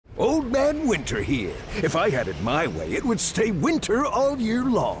Old Man Winter here. If I had it my way, it would stay winter all year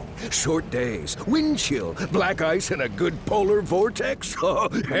long. Short days, wind chill, black ice, and a good polar vortex. Oh,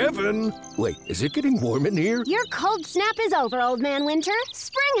 heaven. Wait, is it getting warm in here? Your cold snap is over, Old Man Winter.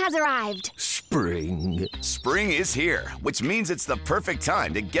 Spring has arrived. Spring. Spring is here, which means it's the perfect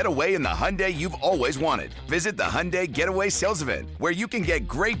time to get away in the Hyundai you've always wanted. Visit the Hyundai Getaway Sales Event, where you can get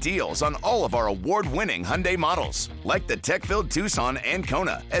great deals on all of our award-winning Hyundai models, like the tech-filled Tucson and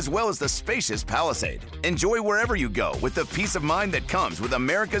Kona, as well as the spacious Palisade. Enjoy wherever you go with the peace of mind that comes with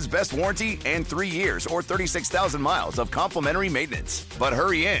America's best warranty and 3 years or 36,000 miles of complimentary maintenance. But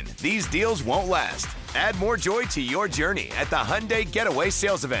hurry in, these deals won't last. Add more joy to your journey at the Hyundai Getaway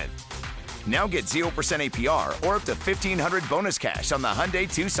Sales Event. Now get 0% APR or up to $1,500 bonus cash on the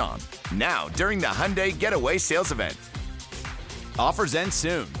Hyundai Tucson. Now, during the Hyundai Getaway Sales Event. Offers end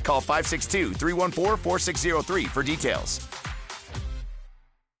soon. Call 562-314-4603 for details.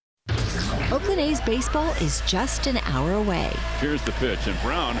 Oakland A's baseball is just an hour away. Here's the pitch, and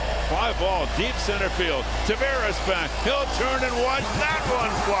Brown, fly ball, deep center field. Tavares back. He'll turn and watch that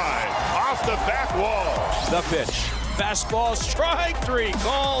one fly off the back wall. The pitch. Fastball, strike three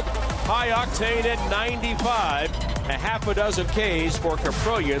called. High octane at 95. A half a dozen Ks for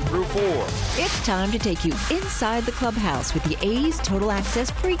Caprillion through 4. It's time to take you inside the clubhouse with the A's Total Access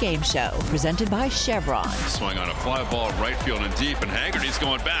pregame show, presented by Chevron. Swing on a fly ball, right field and deep, and Haggerty's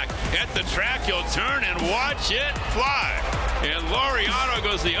going back. At the track, he'll turn and watch it fly. And Laureano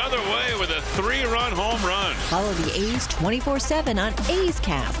goes the other way with a 3-run home run. Follow the A's 24/7 on A's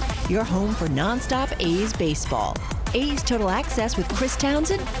Cast, your home for nonstop A's baseball. A's Total Access with Chris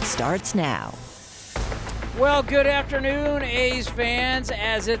Townsend starts now. Well, good afternoon, A's fans,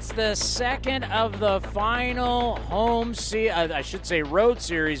 as it's the second of the final road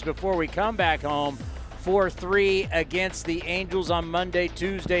series before we come back home. 4-3 against the Angels on Monday,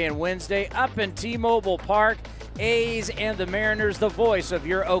 Tuesday, and Wednesday up in T-Mobile Park. A's and the Mariners, the voice of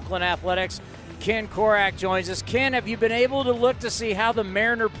your Oakland Athletics. Ken Korak joins us. Ken, have you been able to look to see how the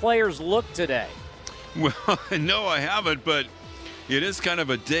Mariner players look today? Well, no, I haven't, but it is kind of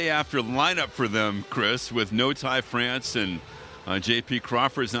a day after lineup for them, Chris, with no Ty France and J.P.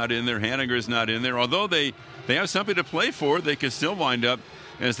 Crawford's not in there, Haniger's not in there. Although they have something to play for, they could still wind up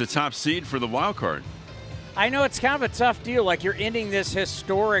as the top seed for the wild card. I know it's kind of a tough deal. Like, you're ending this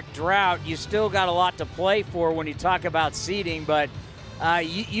historic drought. You still got a lot to play for when you talk about seeding, but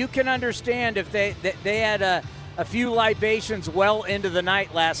you can understand if they had a few libations well into the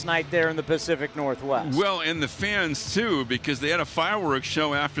night last night there in the Pacific Northwest. Well, and the fans, too, because they had a fireworks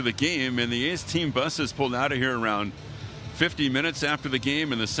show after the game, and the A's team buses pulled out of here around 50 minutes after the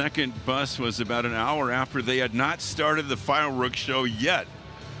game, and the second bus was about an hour after. They had not started the fireworks show yet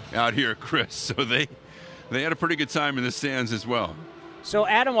out here, Chris, so they had a pretty good time in the stands as well. So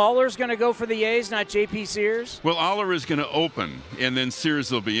Adam Aller's going to go for the A's, not J.P. Sears? Well, Aller is going to open, and then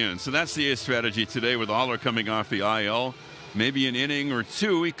Sears will be in. So that's the A's strategy today with Aller coming off the IL. Maybe an inning or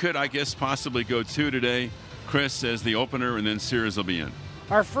two. He could, I guess, possibly go 2 today. Chris as the opener, and then Sears will be in.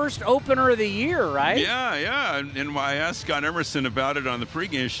 Our first opener of the year, right? Yeah. And I asked Scott Emerson about it on the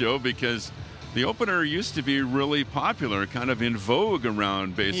pregame show because the opener used to be really popular, kind of in vogue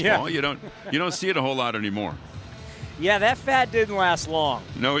around baseball. Yeah. You don't see it a whole lot anymore. Yeah, that fad didn't last long.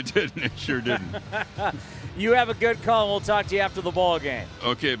 No, it didn't. It sure didn't. You have a good call. We'll talk to you after the ball game.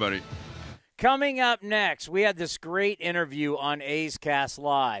 Okay, buddy. Coming up next, we had this great interview on A's Cast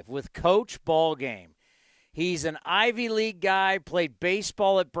Live with Coach Ballgame. He's an Ivy League guy, played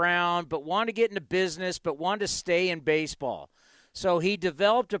baseball at Brown, but wanted to get into business, but wanted to stay in baseball. So he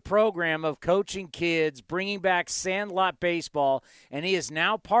developed a program of coaching kids, bringing back Sandlot baseball, and he is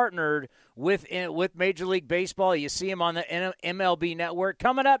now partnered with Major League Baseball. You see him on the MLB Network.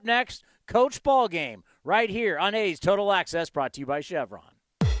 Coming up next, Coach Ballgame, right here on A's Total Access, brought to you by Chevron.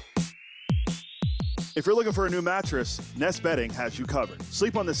 If you're looking for a new mattress, Nest Bedding has you covered.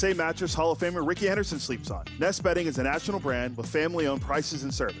 Sleep on the same mattress Hall of Famer Ricky Henderson sleeps on. Nest Bedding is a national brand with family-owned prices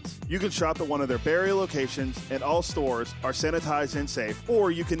and service. You can shop at one of their Barrie locations, and all stores are sanitized and safe,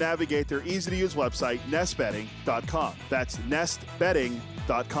 or you can navigate their easy-to-use website, nestbedding.com. That's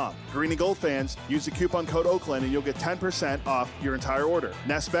nestbedding.com. Green and gold fans, use the coupon code Oakland and you'll get 10% off your entire order.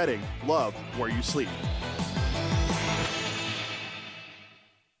 Nest Bedding, love where you sleep.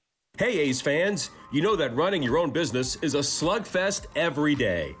 Hey A's fans, You know that running your own business is a slugfest every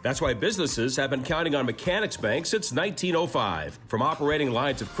day. That's why businesses have been counting on Mechanics Bank since 1905. From operating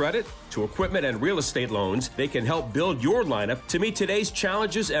lines of credit to equipment and real estate loans, they can help build your lineup to meet today's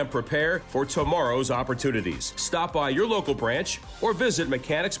challenges and prepare for tomorrow's opportunities. Stop by your local branch or visit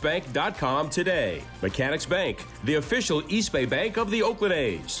mechanicsbank.com today. Mechanics Bank, the official East Bay bank of the Oakland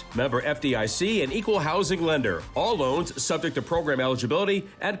A's. Member FDIC and equal housing lender. All loans subject to program eligibility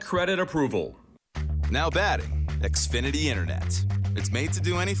and credit approval. Now batting, Xfinity Internet. It's made to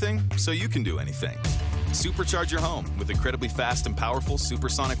do anything, so you can do anything. Supercharge your home with incredibly fast and powerful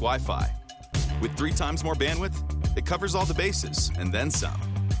supersonic Wi-Fi. With 3 times more bandwidth, it covers all the bases and then some.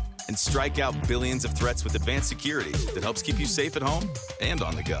 And strike out billions of threats with advanced security that helps keep you safe at home and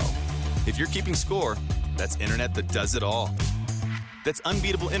on the go. If you're keeping score, that's internet that does it all. That's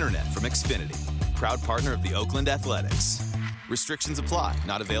unbeatable internet from Xfinity, proud partner of the Oakland Athletics. Restrictions apply,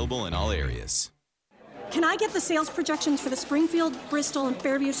 not available in all areas. Can I get the sales projections for the Springfield, Bristol, and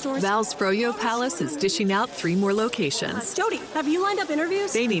Fairview stores? Val's Froyo Palace is dishing out 3 more locations. Jody, have you lined up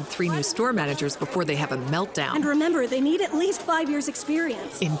interviews? They need 3 new store managers before they have a meltdown. And remember, they need at least 5 years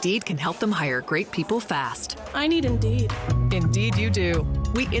experience. Indeed can help them hire great people fast. I need Indeed. Indeed you do.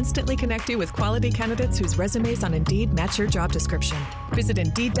 We instantly connect you with quality candidates whose resumes on Indeed match your job description. Visit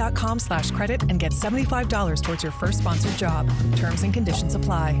Indeed.com/credit and get $75 towards your first sponsored job. Terms and conditions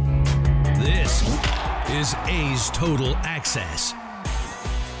apply. This is A's Total Access.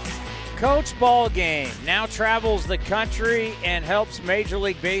 Coach Ballgame now travels the country and helps Major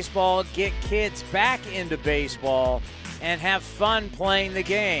League Baseball get kids back into baseball and have fun playing the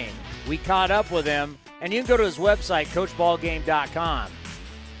game. We caught up with him, and you can go to his website, coachballgame.com.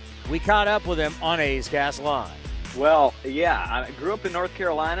 We caught up with him on A's Cast Live. Well, yeah, I grew up in North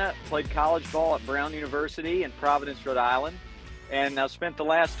Carolina, played college ball at Brown University in Providence, Rhode Island, and I've spent the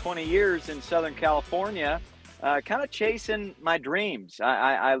last 20 years in Southern California kind of chasing my dreams.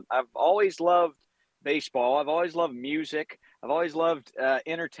 I've always loved baseball. I've always loved music. I've always loved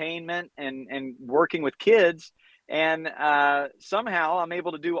entertainment and working with kids. And somehow I'm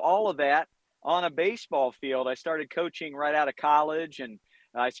able to do all of that on a baseball field. I started coaching right out of college, and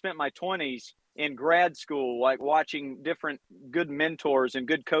I spent my 20s in grad school, like watching different good mentors and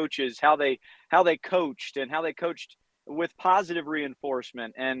good coaches, how they coached and how they coached with positive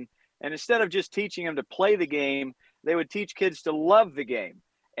reinforcement. And instead of just teaching them to play the game, they would teach kids to love the game.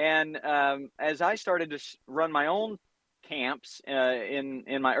 And as I started to run my own camps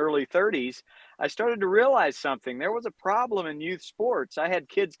in my early 30s, I started to realize something. There was a problem in youth sports. I had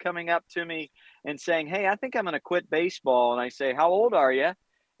kids coming up to me and saying, "Hey, I think I'm going to quit baseball." And I say, "How old are you?"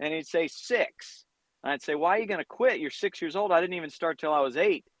 And he'd say, 6. And I'd say, "Why are you going to quit? You're 6 years old." "I didn't even start till I was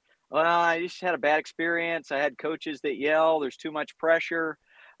 8. "Well, I just had a bad experience. I had coaches that yell. There's too much pressure."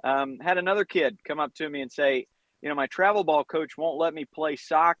 Had another kid come up to me and say, "My travel ball coach won't let me play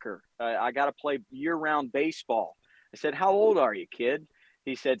soccer. I got to play year-round baseball." I said, "How old are you, kid?"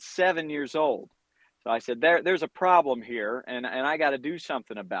 He said, 7 years old. So I said, there's a problem here, and I got to do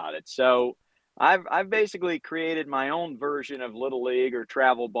something about it. So I've basically created my own version of Little League or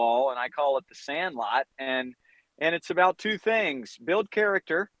travel ball, and I call it the Sandlot. And it's about 2 things: build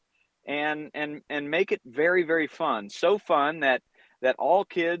character and make it very, very fun. So fun that all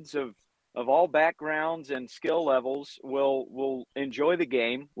kids of all backgrounds and skill levels will enjoy the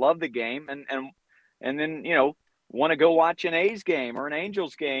game, love the game, and then want to go watch an A's game or an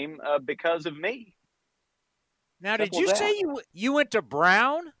Angels game because of me. Now, did you say you went to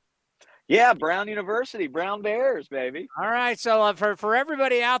Brown? Yeah, Brown University, Brown Bears, baby. All right, so for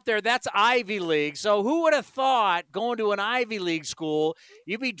everybody out there, that's Ivy League. So who would have thought going to an Ivy League school,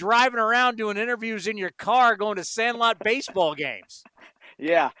 you'd be driving around doing interviews in your car going to Sandlot baseball games?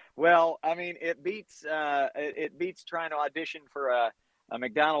 Yeah, well, I mean, it beats trying to audition for a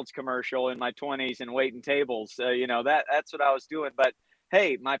McDonald's commercial in my 20s and waiting tables. That's what I was doing. But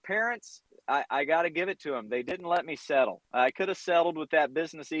hey, my parents, I got to give it to them. They didn't let me settle. I could have settled with that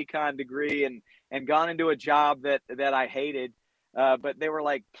business econ degree and gone into a job that I hated. But they were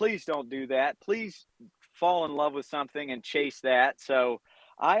like, "Please don't do that. Please fall in love with something and chase that." So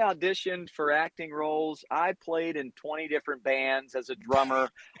I auditioned for acting roles. I played in 20 different bands as a drummer.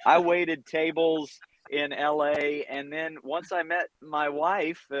 I waited tables in LA. And then once I met my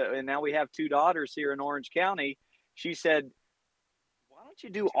wife, and now we have 2 daughters here in Orange County, she said, "Why don't you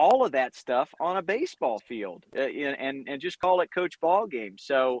do all of that stuff on a baseball field and just call it Coach Ballgame?"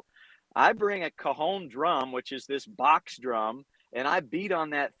 So I bring a cajon drum, which is this box drum, and I beat on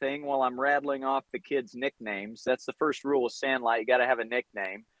that thing while I'm rattling off the kids' nicknames. That's the first rule of Sandlot. You got to have a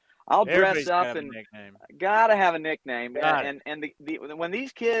nickname. I'll dress up and got to have a nickname. And when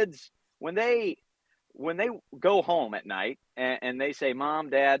these kids, when they when they go home at night and they say, Mom,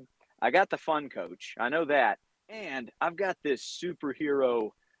 Dad, I got the fun coach. I know that. And I've got this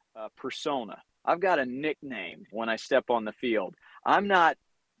superhero persona. I've got a nickname when I step on the field. I'm not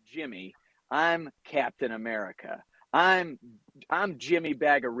Jimmy. I'm Captain America. I'm Jimmy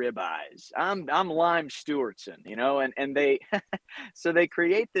Bag of Ribeyes. I'm Lime Stewartson, you know, and they so they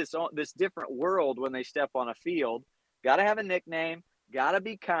create this different world when they step on a field. Got to have a nickname, got to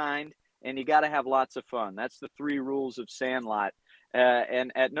be kind, and you got to have lots of fun. That's the 3 rules of Sandlot.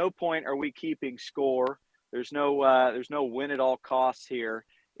 And at no point are we keeping score. There's no win at all costs here.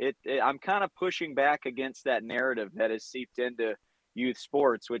 I'm kind of pushing back against that narrative that has seeped into youth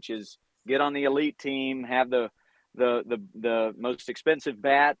sports, which is get on the elite team, have the most expensive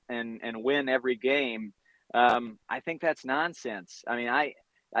bat and win every game. I think that's nonsense. I mean, I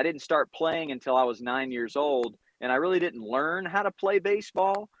didn't start playing until I was 9 years old, and I really didn't learn how to play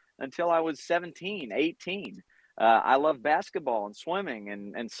baseball until I was 17, 18. I love basketball and swimming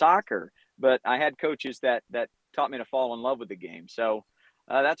and soccer, but I had coaches that taught me to fall in love with the game. So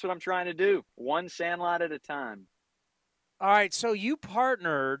that's what I'm trying to do, one Sandlot at a time. All right, so you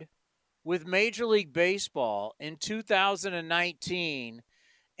partnered with Major League Baseball in 2019,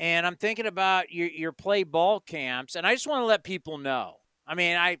 and I'm thinking about your play ball camps, and I just want to let people know. I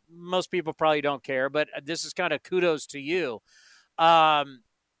mean, most people probably don't care, but this is kind of kudos to you. Partnering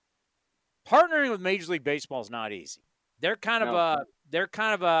with Major League Baseball is not easy. They're kind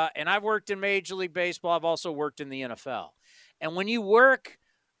of and I've worked in Major League Baseball. I've also worked in the NFL. And when you work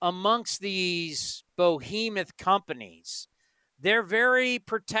amongst these behemoth companies, they're very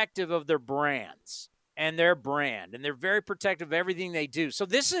protective of their brands and their brand, and they're very protective of everything they do. So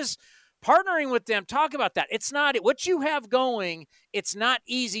this is partnering with them. Talk about that. It's not what you have going. It's not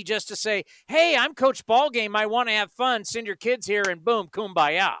easy just to say, hey, I'm Coach Ballgame. I want to have fun. Send your kids here and boom,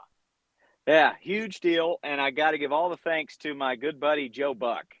 kumbaya. Yeah, huge deal. And I got to give all the thanks to my good buddy, Joe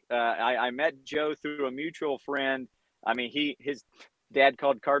Buck. I met Joe through a mutual friend. I mean, his dad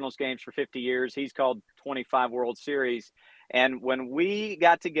called Cardinals games for 50 years. He's called 25 World Series. And when we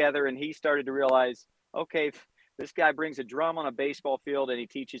got together and he started to realize, okay, this guy brings a drum on a baseball field and he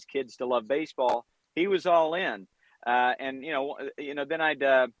teaches kids to love baseball, he was all in. And then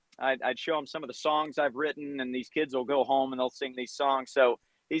I'd show him some of the songs I've written, and these kids will go home and they'll sing these songs. So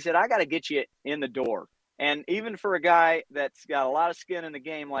he said, I got to get you in the door. And even for a guy that's got a lot of skin in the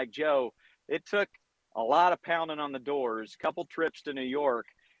game like Joe, it took a lot of pounding on the doors, a couple trips to New York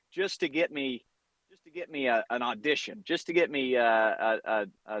just to get me an audition, just to get me a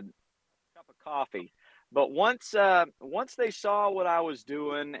cup of coffee. But once they saw what I was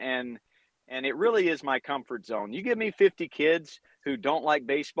doing, and it really is my comfort zone. You give me 50 kids who don't like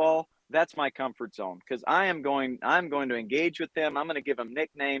baseball, that's my comfort zone, because I'm going to engage with them. I'm going to give them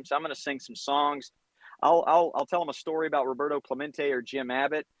nicknames. I'm going to sing some songs. I'll tell them a story about Roberto Clemente or Jim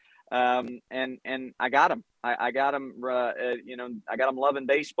Abbott. And I got them. I got them. I got them loving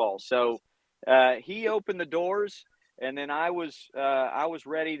baseball. So he opened the doors, and then I was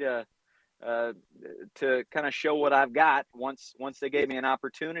ready to kind of show what I've got once they gave me an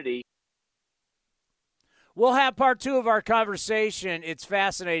opportunity. We'll have part 2 of our conversation. It's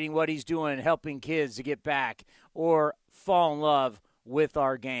fascinating what he's doing, helping kids to get back or fall in love with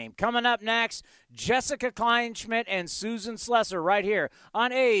our game. Coming up next, Jessica Kleinschmidt and Susan Slesser right here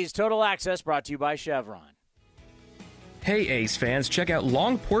on A's Total Access, brought to you by Chevron. Hey A's fans, check out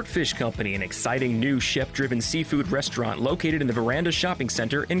Longport Fish Company, an exciting new chef-driven seafood restaurant located in the Veranda Shopping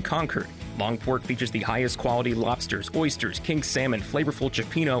Center in Concord. Longport features the highest quality lobsters, oysters, king salmon, flavorful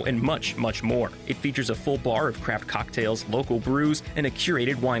cioppino, and much, much more. It features a full bar of craft cocktails, local brews, and a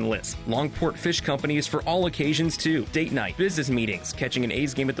curated wine list. Longport Fish Company is for all occasions too. Date night, business meetings, catching an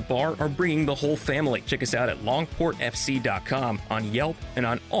A's game at the bar, or bringing the whole family. Check us out at longportfc.com, on Yelp, and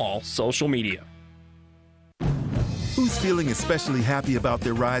on all social media. Who's feeling especially happy about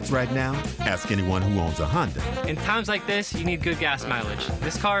their rides right now? Ask anyone who owns a Honda. In times like this, you need good gas mileage.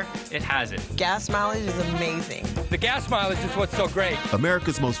 This car, it has it. Gas mileage is amazing. The gas mileage is what's so great.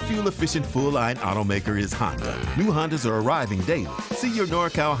 America's most fuel-efficient full-line automaker is Honda. New Hondas are arriving daily. See your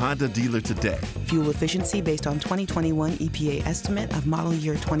NorCal Honda dealer today. Fuel efficiency based on 2021 EPA estimate of model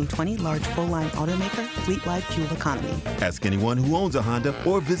year 2020 large full-line automaker, fleet-wide fuel economy. Ask anyone who owns a Honda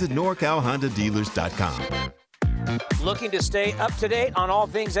or visit NorCalHondaDealers.com. Looking to stay up to date on all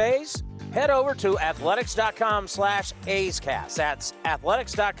things A's? Head over to athletics.com/A'sCast. That's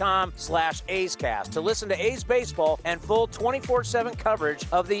athletics.com/A'sCast to listen to A's baseball and full 24/7 coverage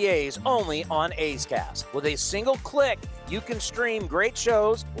of the A's only on A's Cast. With a single click, you can stream great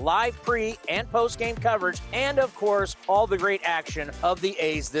shows, live pre- and post-game coverage, and, of course, all the great action of the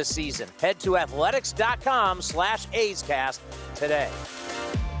A's this season. Head to athletics.com/A'sCast today.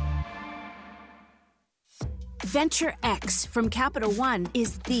 Venture X from Capital One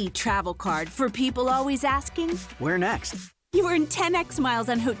is the travel card for people always asking, where next? You earn 10x miles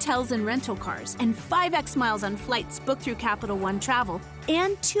on hotels and rental cars, and 5x miles on flights booked through Capital One Travel,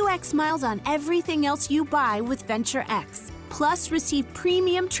 and 2x miles on everything else you buy with Venture X. Plus, receive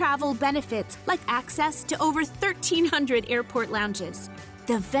premium travel benefits like access to over 1,300 airport lounges.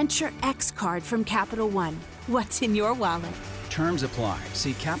 The Venture X card from Capital One. What's in your wallet? Terms apply.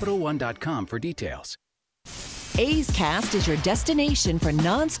 See CapitalOne.com for details. A's Cast is your destination for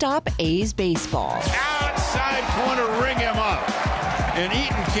nonstop A's baseball. Outside corner, ring him up. And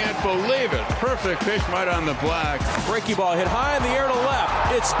Eaton can't believe it. Perfect pitch right on the black. Breaking ball hit high in the air to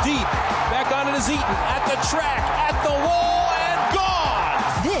left. It's deep. Back on it is Eaton. At the track, at the wall, and gone!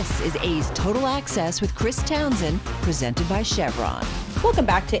 This is A's Total Access with Chris Townsend, presented by Chevron. Welcome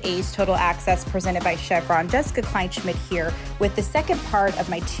back to A's Total Access presented by Chevron. Jessica Kleinschmidt here with the second part of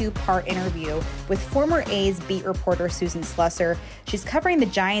my two-part interview with former A's beat reporter Susan Slusser. She's covering the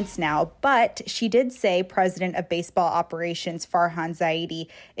Giants now, but she did say President of Baseball Operations Farhan Zaidi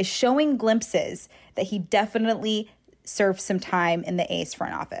is showing glimpses that he definitely served some time in the A's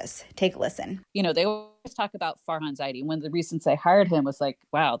front office. Take a listen. You know, they always talk about Farhan Zaidi. One of the reasons they hired him was like,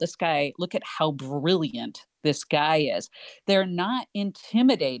 wow, this guy, look at how brilliant this guy is. They're not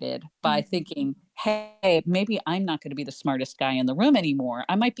intimidated by thinking, hey, maybe I'm not going to be the smartest guy in the room anymore.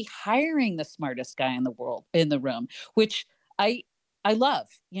 I might be hiring the smartest guy in the room, which I love,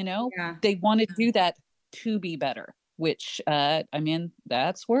 you know. Yeah. They want to do that to be better, which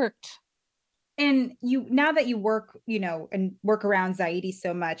that's worked. And now that you work, and work around Zaidi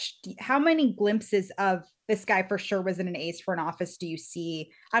so much, how many glimpses of this guy for sure was in an A's front office do you see?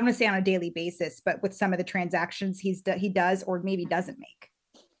 I'm going to say on a daily basis, but with some of the transactions he does or maybe doesn't make.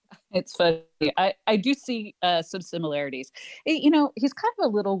 It's funny. I do see some similarities. He's kind of a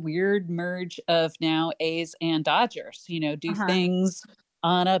little weird merge of now A's and Dodgers. Do things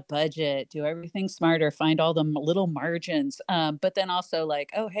on a budget, do everything smarter, find all the little margins, but then also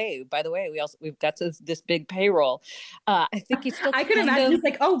like, oh hey, by the way, we've got this big payroll. I think he's still. I could imagine he's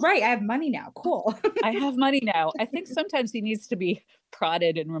like, oh right, I have money now. Cool. I have money now. I think sometimes he needs to be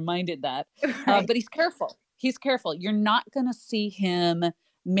prodded and reminded that, but he's careful. You're not going to see him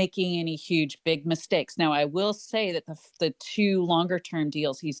making any huge big mistakes. Now, I will say that the two longer term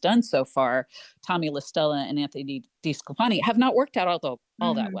deals he's done so far, Tommy LaStella and Anthony DeSclafani, have not worked out all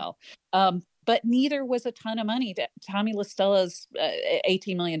that well. But neither was a ton of money to Tommy LaStella's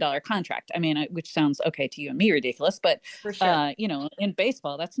 $18 million contract. I mean, which sounds okay to you and me ridiculous, but for sure. In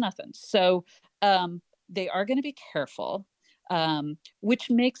baseball, that's nothing. So they are going to be careful, which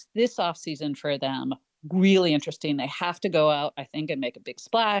makes this offseason for them really interesting. They have to go out, I think, and make a big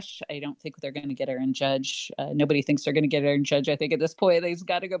splash. I don't think they're going to get Aaron Judge. Nobody thinks they're going to get Aaron Judge. I think at this point, they've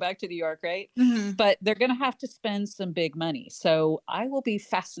got to go back to New York, right? Mm-hmm. But they're going to have to spend some big money. So I will be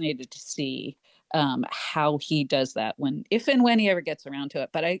fascinated to see how he does that if and when he ever gets around to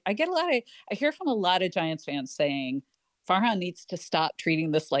it. But I hear from a lot of Giants fans saying, Farhan needs to stop treating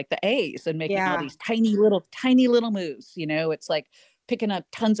this like the A's and making all these tiny little moves. It's like picking up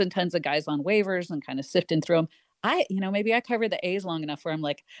tons and tons of guys on waivers and kind of sifting through them. Maybe I covered the A's long enough where I'm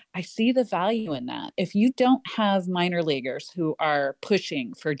like, I see the value in that. If you don't have minor leaguers who are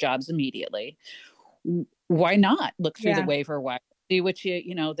pushing for jobs immediately, why not look through the waiver wire? See what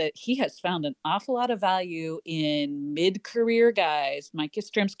that he has found an awful lot of value in mid-career guys. Mike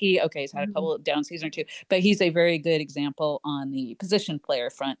Yastrzemski, okay, he's had a couple of down season or two, but he's a very good example on the position player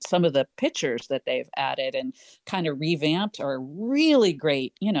front. Some of the pitchers that they've added and kind of revamped are really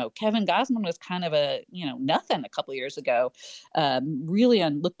great. Kevin Gausman was kind of a, nothing a couple of years ago, really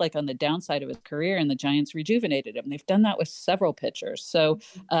looked like on the downside of his career, and the Giants rejuvenated him. They've done that with several pitchers. So,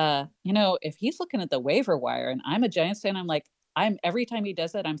 if he's looking at the waiver wire and I'm a Giants fan, every time he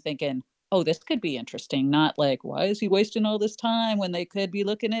does it, I'm thinking, oh, this could be interesting. Not like, why is he wasting all this time when they could be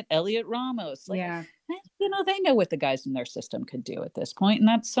looking at Elliot Ramos? They know what the guys in their system could do at this point. And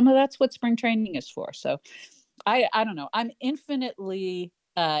that's what spring training is for. So I don't know. I'm infinitely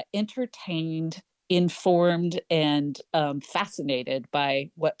entertained, informed, and fascinated by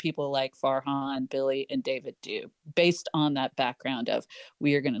what people like Farhan, Billy, and David do based on that background of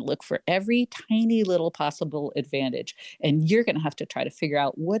we are going to look for every tiny little possible advantage, and you're going to have to try to figure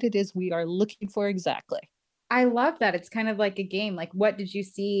out what it is we are looking for exactly. I love that. It's kind of like a game. Like, what did you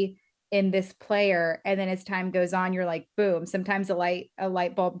see in this player? And then as time goes on, you're like, boom. Sometimes a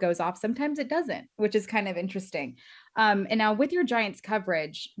light bulb goes off. Sometimes it doesn't, which is kind of interesting. And now with your Giants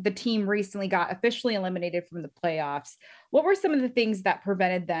coverage, the team recently got officially eliminated from the playoffs. What were some of the things that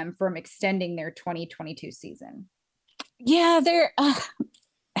prevented them from extending their 2022 season? Yeah,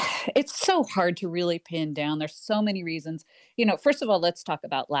 it's so hard to really pin down. There's so many reasons. First of all, let's talk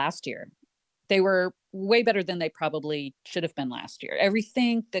about last year. They were way better than they probably should have been last year.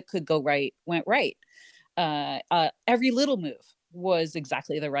 Everything that could go right went right. Every little move was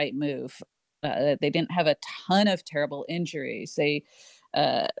exactly the right move. They didn't have a ton of terrible injuries. They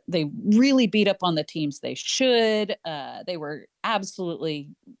really beat up on the teams they should. They were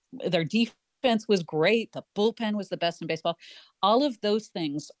their defense was great. The bullpen was the best in baseball. All of those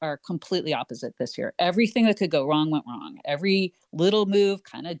things are completely opposite this year. Everything that could go wrong went wrong. Every little move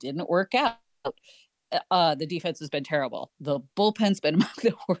kind of didn't work out. The defense has been terrible. The bullpen's been among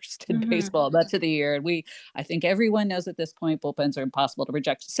the worst in baseball much of the year. And I think everyone knows at this point, bullpens are impossible to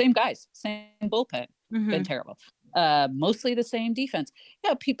project. Same guys, same bullpen, been terrible. Mostly the same defense.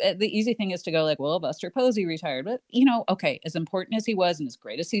 Yeah, the easy thing is to go like, well, Buster Posey retired. But, okay, as important as he was and as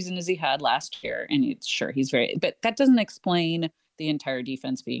great a season as he had last year, and but that doesn't explain the entire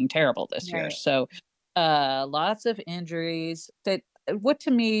defense being terrible this year. So lots of injuries. What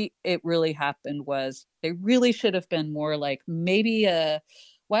to me, it really happened was they really should have been more like maybe a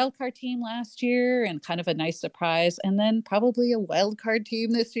wild card team last year and kind of a nice surprise, and then probably a wild card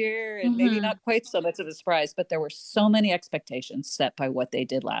team this year and maybe not quite so much of a surprise, but there were so many expectations set by what they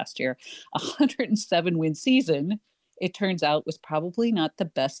did last year. 107 win season, it turns out, was probably not the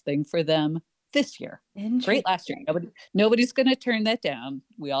best thing for them this year. Great last year. Nobody's going to turn that down.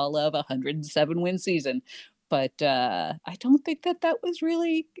 We all love 107 win season. But I don't think that was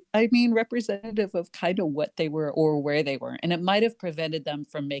really, representative of kind of what they were or where they were. And it might have prevented them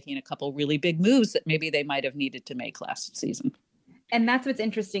from making a couple really big moves that maybe they might have needed to make last season. And that's what's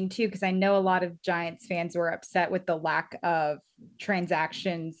interesting, too, because I know a lot of Giants fans were upset with the lack of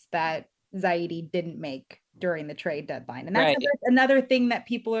transactions that Zaidi didn't make during the trade deadline. And that's another thing that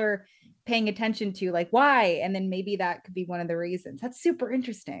people are paying attention to, like, why? And then maybe that could be one of the reasons. That's super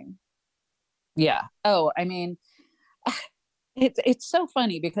interesting. Yeah. Oh, it's so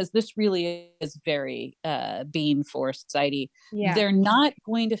funny because this really is very being forced, Zaidi. Yeah. They're not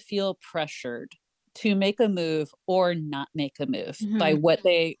going to feel pressured to make a move or not make a move by what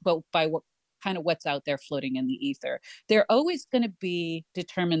kind of what's out there floating in the ether. They're always going to be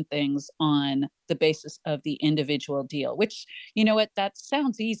determined things on the basis of the individual deal, which, that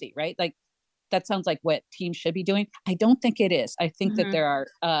sounds easy, right? Like, that sounds like what teams should be doing. I don't think it is. I think that there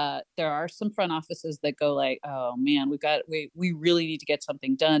are some front offices that go like, oh man, we really need to get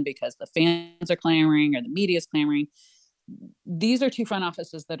something done because the fans are clamoring or the media is clamoring. These are two front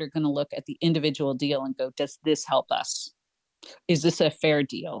offices that are going to look at the individual deal and go, does this help us? Is this a fair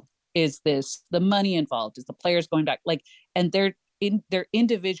deal? Is this the money involved? Is the players going back? And they're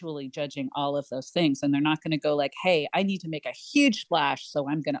individually judging all of those things. And they're not going to go like, hey, I need to make a huge splash, so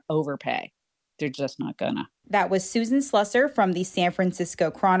I'm going to overpay. They're just not gonna. That was Susan Slusser from the San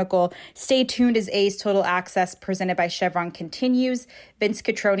Francisco Chronicle. Stay tuned as A's Total Access presented by Chevron continues. Vince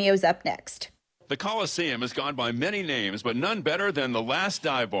Cotronio's up next. The Coliseum has gone by many names, but none better than the Last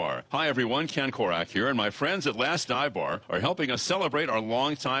Dive Bar. Hi, everyone. Ken Korak here, and my friends at Last Dive Bar are helping us celebrate our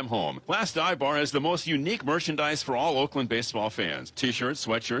longtime home. Last Dive Bar has the most unique merchandise for all Oakland baseball fans. T-shirts,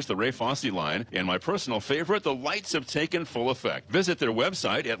 sweatshirts, the Ray Fosse line, and my personal favorite, the lights have taken full effect. Visit their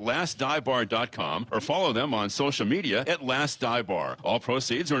website at lastdivebar.com or follow them on social media at Last Dive Bar. All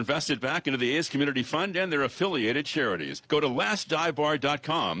proceeds are invested back into the A's Community Fund and their affiliated charities. Go to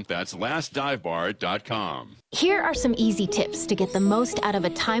lastdivebar.com. That's lastdivebar.com. Here are some easy tips to get the most out of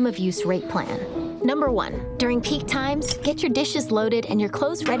a time-of-use rate plan. Number 1, during peak times, get your dishes loaded and your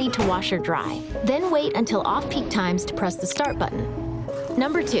clothes ready to wash or dry. Then wait until off-peak times to press the start button.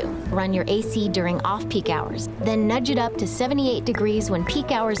 Number 2, run your AC during off-peak hours, then nudge it up to 78 degrees when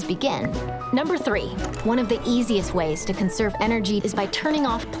peak hours begin. Number 3, one of the easiest ways to conserve energy is by turning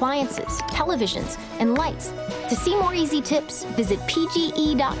off appliances, televisions, and lights. To see more easy tips, visit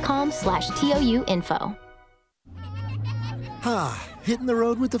pge.com/TOUinfo. Hitting the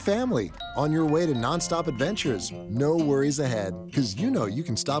road with the family. On your way to nonstop adventures. No worries ahead, because you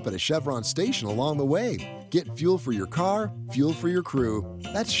can stop at a Chevron station along the way. Get fuel for your car, fuel for your crew.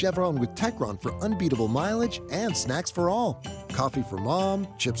 That's Chevron with Techron for unbeatable mileage and snacks for all. Coffee for mom,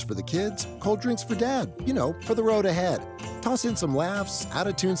 chips for the kids, cold drinks for dad. For the road ahead. Toss in some laughs,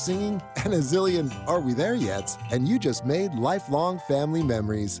 out-of-tune singing, and a zillion "Are we there yet?" And you just made lifelong family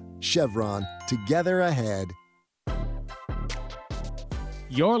memories. Chevron, together ahead.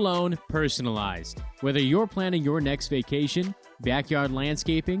 Your loan personalized. Whether you're planning your next vacation, backyard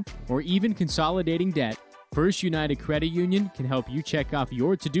landscaping, or even consolidating debt, First United Credit Union can help you check off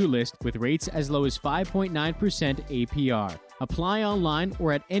your to-do list with rates as low as 5.9% APR. Apply online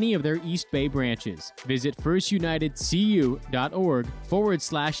or at any of their East Bay branches. Visit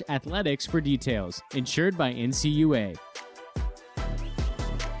firstunitedcu.org/athletics for details. Insured by NCUA.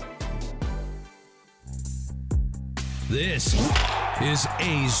 This is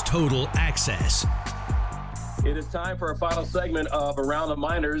A's Total Access. It is time for our final segment of Around the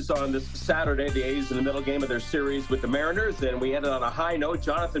Minors on this Saturday. The A's in the middle game of their series with the Mariners, and we ended on a high note.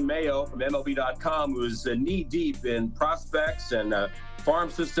 Jonathan Mayo from MLB.com, who's knee-deep in prospects and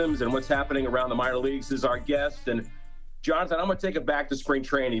farm systems and what's happening around the minor leagues, is our guest. And Jonathan, I'm going to take it back to spring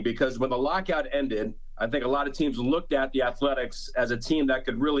training, because when the lockout ended, I think a lot of teams looked at the Athletics as a team that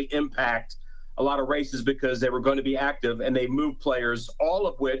could really impact a lot of races because they were going to be active, and they moved players, all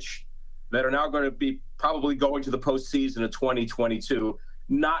of which that are now going to be probably going to the postseason of 2022,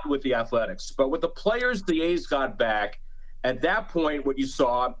 not with the Athletics. But with the players the A's got back, at that point, what you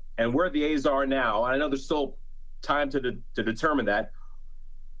saw and where the A's are now, and I know there's still time to determine that,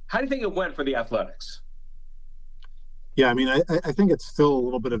 how do you think it went for the Athletics? Yeah, I mean, I think it's still a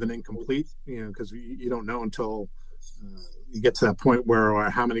little bit of an incomplete, because you don't know until you get to that point where, or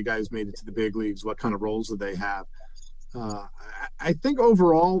how many guys made it to the big leagues, what kind of roles do they have. I think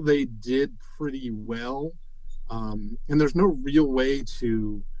overall they did pretty well. And there's no real way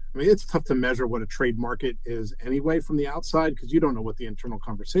to, it's tough to measure what a trade market is anyway from the outside, because you don't know what the internal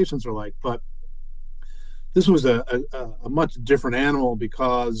conversations are like. But this was a much different animal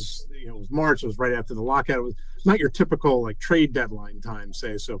because, it was March, it was right after the lockout. It was not your typical trade deadline time,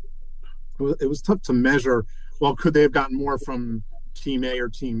 say. So it was tough to measure, well, could they have gotten more from team A or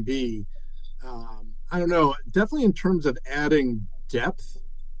team B? I don't know. Definitely in terms of adding depth,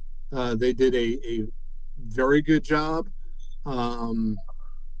 they did a very good job. In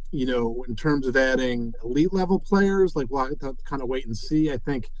terms of adding elite level players, we'll have to kind of wait and see. I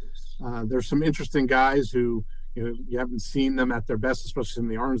think there's some interesting guys who, you haven't seen them at their best, especially in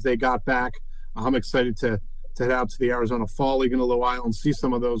the arms they got back. I'm excited to head out to the Arizona Fall League in Little Island and see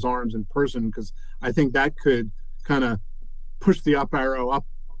some of those arms in person, because I think that could kind of push the up arrow up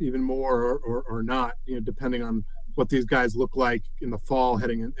even more or not, depending on what these guys look like in the fall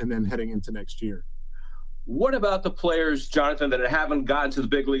heading into next year. What about the players, Jonathan, that haven't gotten to the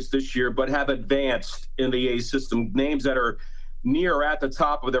big leagues this year but have advanced in the A's system? Names that are near or at the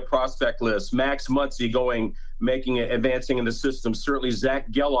top of their prospect list. Max Muncy advancing in the system. Certainly Zach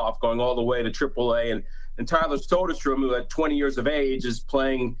Geloff going all the way to AAA. And Tyler Soderstrom, who at 20 years of age is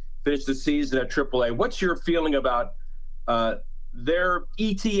finished the season at AAA. What's your feeling about their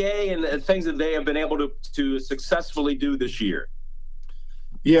ETA and things that they have been able to successfully do this year?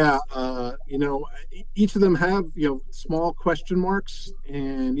 Yeah, each of them have, small question marks,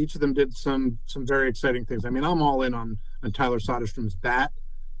 and each of them did some very exciting things. I mean, I'm all in on Tyler Soderstrom's bat.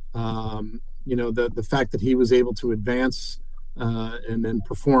 The fact that he was able to advance and then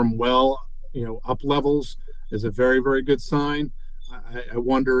perform well, up levels is a very, very good sign. I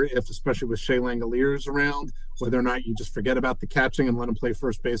wonder if, especially with Shea Langeliers around, whether or not you just forget about the catching and let him play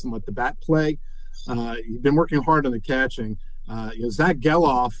first base and let the bat play. You've been working hard on the catching. Zach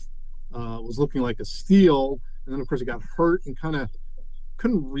Geloff was looking like a steal, and then of course he got hurt and kind of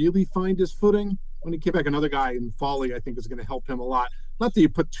couldn't really find his footing. When he came back, another guy in Foley, I think, is going to help him a lot. Not that you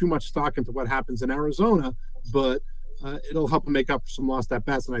put too much stock into what happens in Arizona, but it'll help him make up for some lost at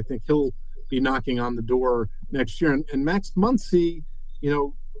bats, and I think he'll be knocking on the door next year. And Max Muncy,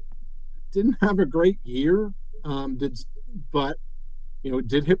 didn't have a great year, but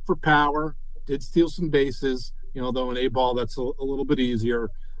did hit for power, did steal some bases. Though in A-ball that's a little bit easier.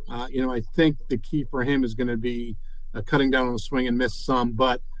 I think the key for him is going to be cutting down on the swing and miss some,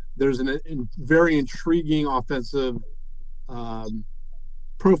 but there's a very intriguing offensive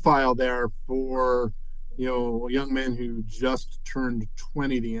profile there for, a young man who just turned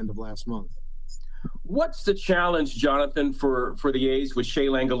 20 the end of last month. What's the challenge, Jonathan, for the A's with Shea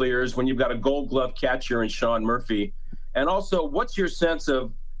Langeliers when you've got a Gold Glove catcher in Sean Murphy? And also, what's your sense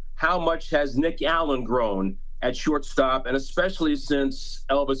of how much has Nick Allen grown at shortstop, and especially since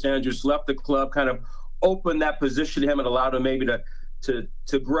Elvis Andrus left the club, kind of opened that position to him and allowed him maybe to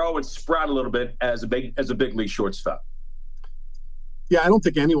grow and sprout a little bit as a big league shortstop? Yeah, I don't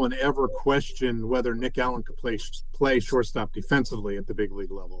think anyone ever questioned whether Nick Allen could play shortstop defensively at the big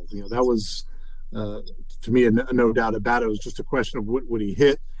league level. That was, to me, no doubt about it. It was just a question of would he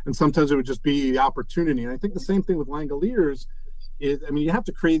hit, and sometimes it would just be the opportunity. And I think the same thing with Langeliers is, you have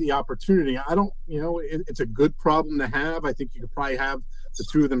to create the opportunity. I don't, it's a good problem to have. I think you could probably have the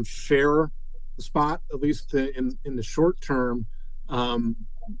two of them share the spot, at least in the short term.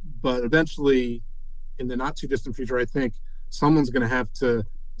 But eventually in the not too distant future, I think someone's going to have to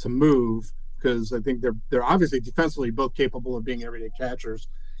move, because I think they're obviously defensively both capable of being everyday catchers.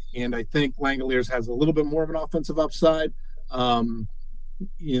 And I think Langeliers has a little bit more of an offensive upside. Although,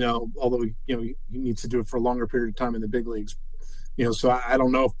 he needs to do it for a longer period of time in the big leagues. So I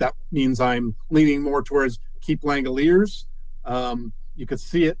don't know if that means I'm leaning more towards keep Langeliers. You could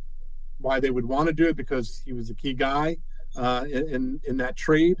see it, why they would want to do it, because he was a key guy in that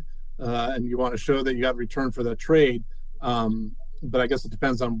trade. And you want to show that you got return for that trade. But I guess it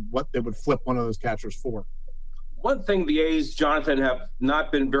depends on what they would flip one of those catchers for. One thing the A's, Jonathan, have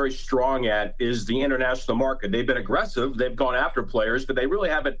not been very strong at is the international market. They've been aggressive. They've gone after players, but they really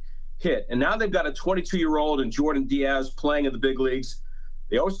haven't hit. And now they've got a 22-year-old in Jordan Diaz playing in the big leagues.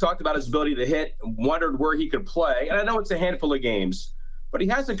 They always talked about his ability to hit and wondered where he could play. And I know it's a handful of games, but he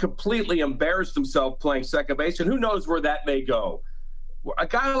hasn't completely embarrassed himself playing second base. And who knows where that may go. A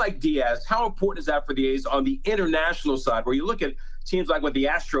guy like Diaz, how important is that for the A's on the international side, where you look at teams like with the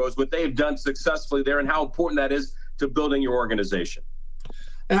Astros, what they've done successfully there, and how important that is to building your organization?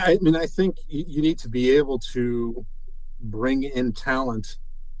 I mean, I think you need to be able to bring in talent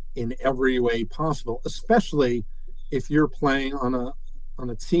in every way possible, especially if you're playing on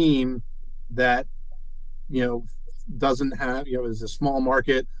a team that, doesn't have, is a small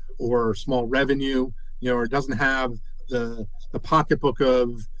market or small revenue, or doesn't have the pocketbook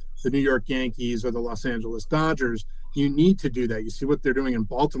of the New York Yankees or the Los Angeles Dodgers. You need to do that. You see what they're doing in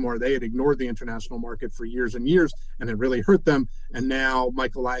Baltimore. They had ignored the international market for years and years, and it really hurt them. And now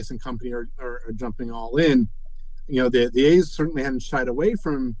Mike Elias and company are jumping all in. The A's certainly hadn't shied away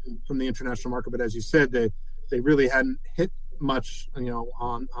from the international market, but as you said, they really hadn't hit much,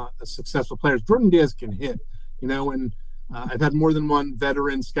 on successful players. Jordan Diaz can hit, and I've had more than one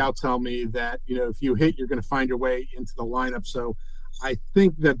veteran scout tell me that, if you hit, you're going to find your way into the lineup. So I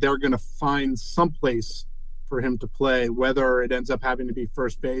think that they're going to find someplace for him to play, whether it ends up having to be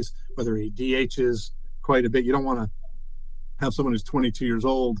first base, whether he DHs quite a bit. You don't want to have someone who's 22 years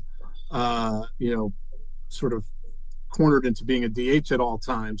old, sort of cornered into being a DH at all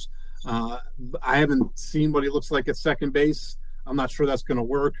times. I haven't seen what he looks like at second base. I'm not sure that's going to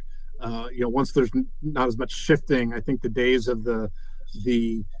work. Once there's not as much shifting, I think the days of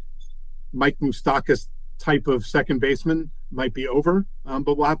the Mike Moustakas type of second baseman might be over,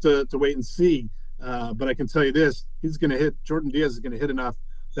 but we'll have to wait and see. But I can tell you this, Jordan Diaz is going to hit enough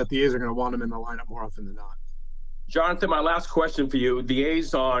that the A's are going to want him in the lineup more often than not. Jonathan, my last question for you. The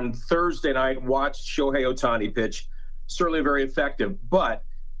A's on Thursday night watched Shohei Ohtani pitch. Certainly very effective, but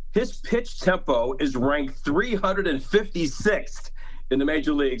his pitch tempo is ranked 356th in the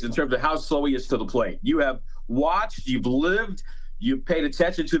major leagues in terms of how slow he is to the plate. You have watched, you've lived, you've paid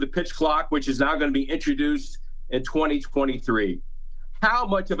attention to the pitch clock, which is now going to be introduced in 2023. How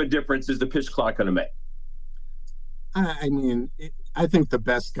much of a difference is the pitch clock going to make? I mean, I think the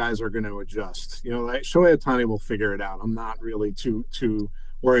best guys are going to adjust. Like Shohei Ohtani will figure it out. I'm not really too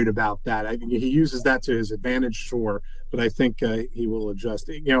worried about that. I think he uses that to his advantage, sure, but I think he will adjust.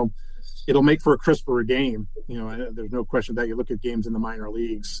 It'll make for a crisper game. There's no question that you look at games in the minor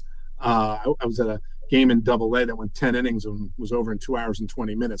leagues. I was at a game in Double-A that went 10 innings and was over in 2 hours and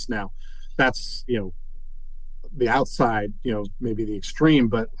 20 minutes. Now, that's the outside, maybe the extreme,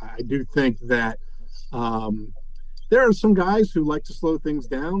 but I do think that there are some guys who like to slow things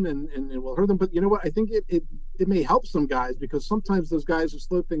down and it will hurt them. But you know what? I think it may help some guys, because sometimes those guys who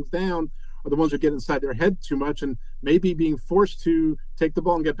slow things down are the ones who get inside their head too much, and maybe being forced to take the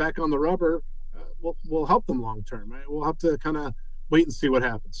ball and get back on the rubber will help them long term. Right? We'll have to kind of wait and see what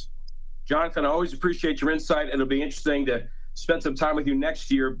happens. Jonathan, I always appreciate your insight. It'll be interesting to spend some time with you next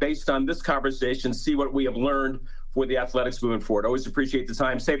year based on this conversation, see what we have learned for the Athletics moving forward. Always appreciate the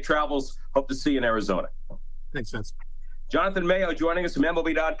time. Safe travels. Hope to see you in Arizona. Thanks, Vince. Jonathan Mayo joining us from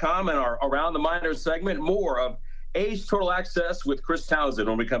MLB.com and our Around the Minors segment. More of A's Total Access with Chris Townsend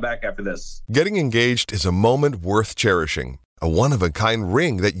when we come back after this. Getting engaged is a moment worth cherishing. A one-of-a-kind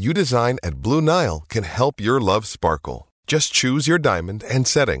ring that you design at Blue Nile can help your love sparkle. Just choose your diamond and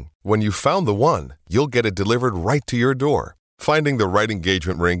setting. When you've found the one, you'll get it delivered right to your door. Finding the right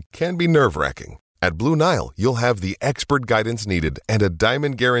engagement ring can be nerve-wracking. At Blue Nile, you'll have the expert guidance needed and a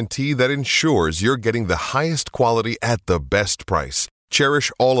diamond guarantee that ensures you're getting the highest quality at the best price.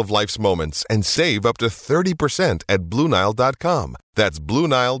 Cherish all of life's moments and save up to 30% at BlueNile.com. That's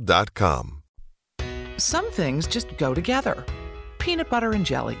BlueNile.com. Some things just go together. Peanut butter and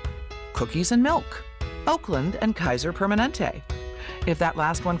jelly, cookies and milk, Oakland and Kaiser Permanente. If that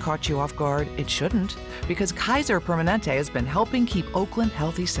last one caught you off guard, it shouldn't, because Kaiser Permanente has been helping keep Oakland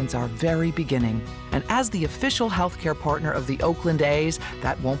healthy since our very beginning. And as the official healthcare partner of the Oakland A's,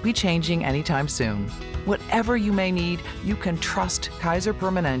 that won't be changing anytime soon. Whatever you may need, you can trust Kaiser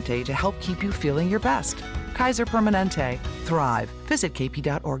Permanente to help keep you feeling your best. Kaiser Permanente. Thrive. Visit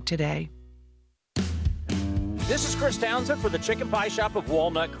kp.org today. This is Chris Townsend for the Chicken Pie Shop of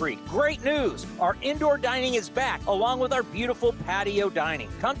Walnut Creek. Great news! Our indoor dining is back, along with our beautiful patio dining.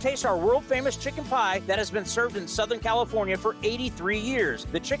 Come taste our world-famous chicken pie that has been served in Southern California for 83 years.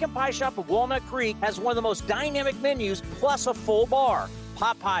 The Chicken Pie Shop of Walnut Creek has one of the most dynamic menus, plus a full bar.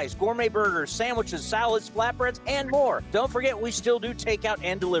 Pot pies, gourmet burgers, sandwiches, salads, flatbreads, and more. Don't forget, we still do takeout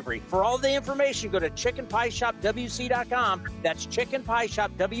and delivery. For all the information, go to chickenpieshopwc.com. That's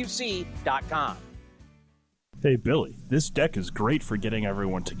chickenpieshopwc.com. Hey, Billy, this deck is great for getting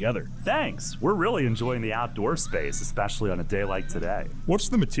everyone together. Thanks. We're really enjoying the outdoor space, especially on a day like today. What's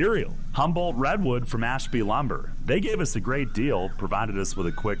the material? Humboldt Redwood from Ashby Lumber. They gave us a great deal, provided us with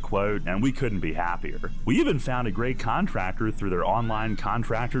a quick quote, and we couldn't be happier. We even found a great contractor through their online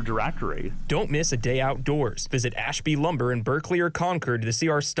contractor directory. Don't miss a day outdoors. Visit Ashby Lumber in Berkeley or Concord to see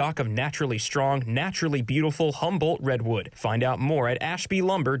our stock of naturally strong, naturally beautiful Humboldt Redwood. Find out more at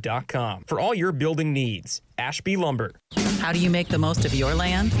ashbylumber.com for all your building needs. Ashby Lumber. How do you make the most of your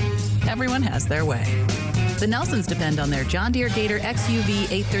land? Everyone has their way. The Nelsons depend on their John Deere Gator XUV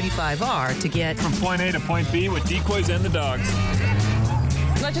 835R to get from point A to point B with decoys and the dogs.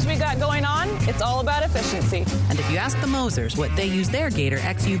 As much as we got going on, it's all about efficiency. And if you ask the Mosers what they use their Gator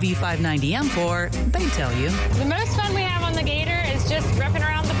XUV 590M for, they tell you. The most fun we have on the Gator is just ripping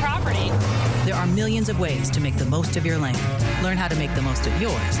around the property. There are millions of ways to make the most of your land. Learn how to make the most of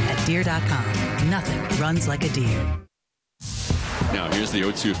yours at Deere.com. Nothing runs like a Deere. Now here's the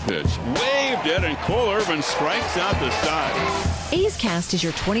 0-2 pitch. Waved it, and Cole Irvin strikes out the side. A's Cast is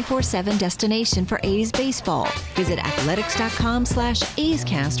your 24/7 destination for A's baseball. Visit athletics.com/A's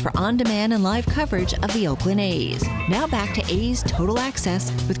Cast for on-demand and live coverage of the Oakland A's. Now back to A's Total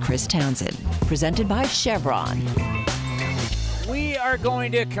Access with Chris Townsend. Presented by Chevron. We are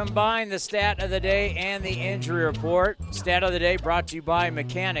going to combine the stat of the day and the injury report. Stat of the day brought to you by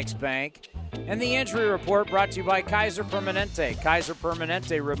Mechanics Bank. And the injury report brought to you by Kaiser Permanente. Kaiser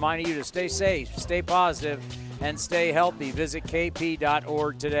Permanente reminding you to stay safe, stay positive, and stay healthy. Visit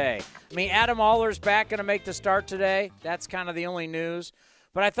kp.org today. I mean, Adam Aller's back going to make the start today. That's kind of the only news.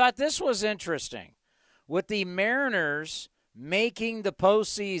 But I thought this was interesting. With the Mariners making the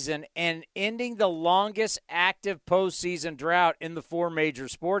postseason and ending the longest active postseason drought in the four major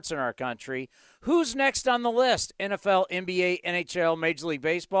sports in our country, who's next on the list? NFL, NBA, NHL, Major League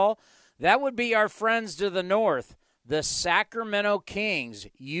Baseball? That would be our friends to the north, the Sacramento Kings.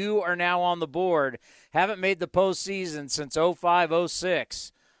 You are now on the board. Haven't made the postseason since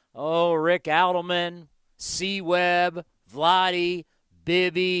 05-06. Oh, Rick Aldelman, C-Webb, Vladdy,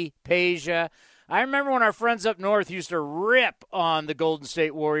 Bibby, Peja. I remember when our friends up north used to rip on the Golden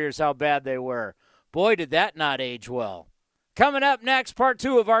State Warriors, how bad they were. Boy, did that not age well. Coming up next, part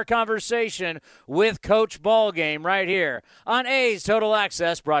two of our conversation with Coach Ballgame right here on A's Total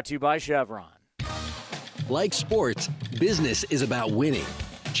Access, brought to you by Chevron. Like sports, business is about winning.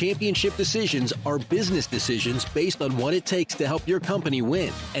 Championship decisions are business decisions based on what it takes to help your company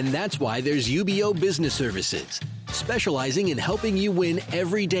win. And that's why there's UBO Business Services, specializing in helping you win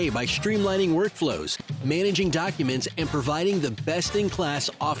every day by streamlining workflows, managing documents, and providing the best-in-class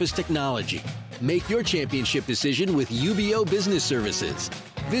office technology. Make your championship decision with UBO Business Services.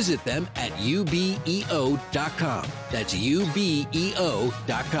 Visit them at ubeo.com. That's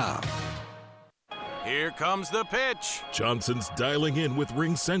ubeo.com. Here comes the pitch. Johnson's dialing in with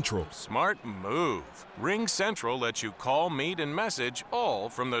Ring Central. Smart move. Ring Central lets you call, meet, and message all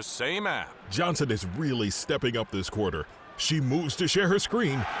from the same app. Johnson is really stepping up this quarter. She moves to share her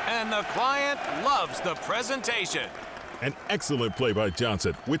screen. And the client loves the presentation. An excellent play by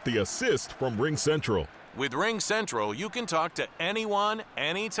Johnson with the assist from Ring Central. With Ring Central, you can talk to anyone,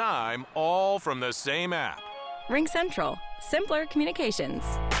 anytime, all from the same app. Ring Central. Simpler communications.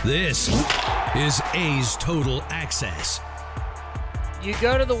 This is A's Total Access. You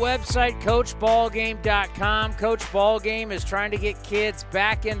go to the website, CoachBallgame.com. Coach Ballgame is trying to get kids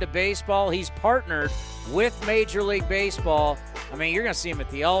back into baseball. He's partnered with Major League Baseball. I mean, you're going to see him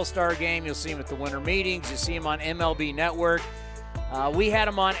at the All-Star Game. You'll see him at the winter meetings. You'll see him on MLB Network. We had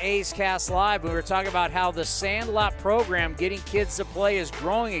him on A's Cast Live. We were talking about how the Sandlot program, getting kids to play, is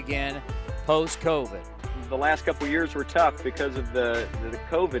growing again post-COVID. The last couple of years were tough because of the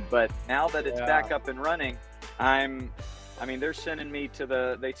COVID, but now that it's back up and running, they sent me to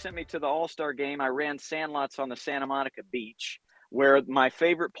the All-Star Game. I ran Sandlots on the Santa Monica Beach. where my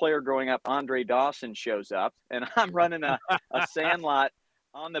favorite player growing up, Andre Dawson, shows up, and I'm running a sandlot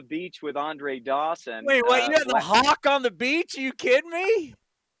on the beach with Andre Dawson. Wait, what? You had the hawk on the beach? Are you kidding me?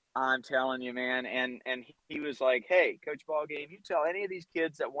 I'm telling you, man. And he was like, "Hey, Coach Ballgame, you tell any of these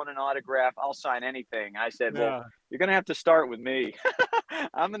kids that want an autograph, I'll sign anything." I said, "Well, you're going to have to start with me.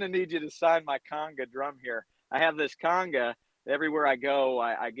 I'm going to need you to sign my conga drum here. I have this conga. Everywhere I go,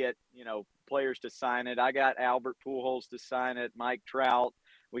 I get, players to sign it. I got Albert Pujols to sign it, Mike Trout.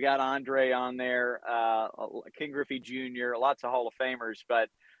 We got Andre on there, King Griffey Jr., lots of Hall of Famers. But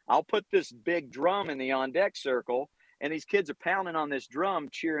I'll put this big drum in the on-deck circle, and these kids are pounding on this drum,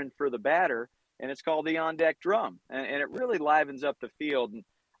 cheering for the batter, and it's called the on-deck drum. And it really livens up the field. And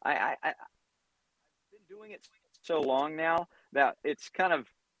I've been doing it so long now that it's kind of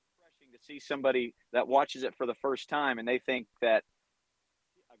refreshing to see somebody that watches it for the first time, and they think that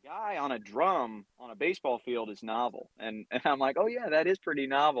a guy on a drum on a baseball field is novel. And I'm like, oh, yeah, that is pretty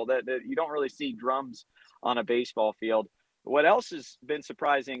novel. That you don't really see drums on a baseball field. What else has been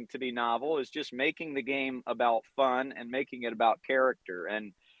surprising to be novel is just making the game about fun and making it about character.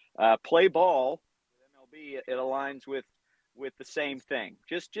 And play ball with MLB, it aligns with the same thing.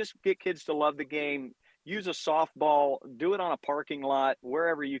 Just get kids to love the game. Use a softball. Do it on a parking lot,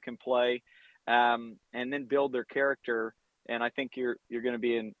 wherever you can play, and then build their character. And I think you're going to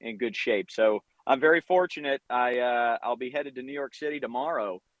be in good shape. So I'm very fortunate. I'll be headed to New York City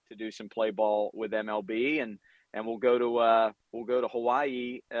tomorrow to do some play ball with MLB, and we'll go to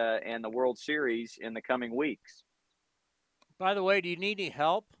Hawaii and the World Series in the coming weeks. By the way, do you need any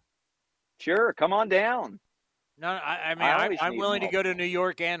help? Sure, come on down. No, I'm willing to go to New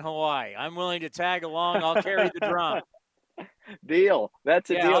York and Hawaii. I'm willing to tag along. I'll carry the drum. Deal.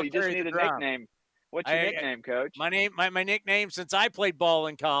 That's a deal. I'll You just need a nickname. What's your nickname, Coach? My nickname, since I played ball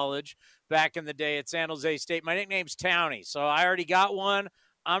in college back in the day at San Jose State, my nickname's Townie. So I already got one.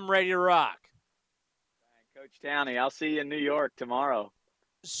 I'm ready to rock. Coach Townie, I'll see you in New York tomorrow.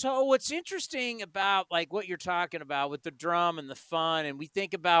 So what's interesting about like what you're talking about with the drum and the fun, and we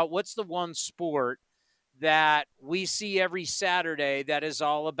think about what's the one sport that we see every Saturday that is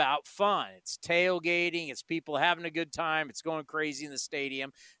all about fun. It's tailgating. It's people having a good time. It's going crazy in the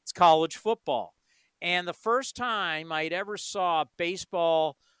stadium. It's college football. And the first time I'd ever saw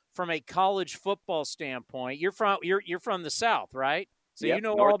baseball from a college football standpoint, you're from the South, right? So yep, you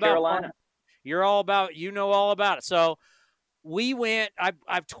know North all about Carolina. fun. You know all about it. So we went,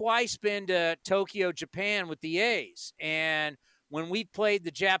 I've twice been to Tokyo, Japan with the A's. And when we played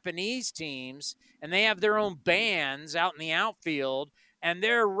the Japanese teams, and they have their own bands out in the outfield, and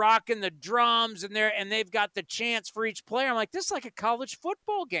they're rocking the drums, and they've got the chants for each player. I'm like, this is like a college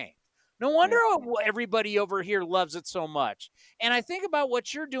football game. No wonder everybody over here loves it so much. And I think about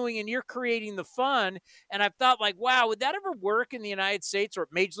what you're doing, and you're creating the fun. And I've thought, like, wow, would that ever work in the United States or at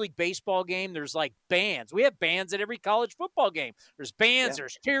Major League Baseball game? There's like bands. We have bands at every college football game. There's bands,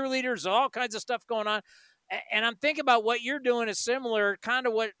 there's cheerleaders, all kinds of stuff going on. And I'm thinking about what you're doing is similar, kind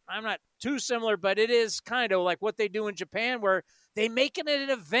of what I'm not too similar, but it is kind of like what they do in Japan, where they make it an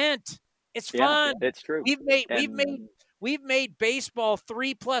event. It's fun. It's true. We've made baseball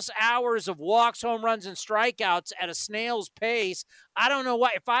 3+ hours of walks, home runs, and strikeouts at a snail's pace. I don't know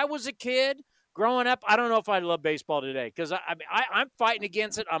why. If I was a kid growing up, I don't know if I'd love baseball today, because I'm fighting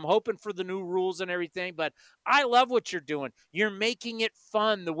against it. I'm hoping for the new rules and everything, but I love what you're doing. You're making it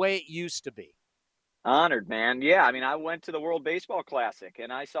fun the way it used to be. Honored, man. Yeah, I mean, I went to the World Baseball Classic,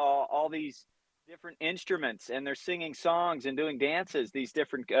 and I saw all these different instruments, and they're singing songs and doing dances, these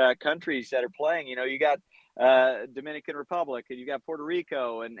different countries that are playing. You know, you got Dominican Republic, and you got Puerto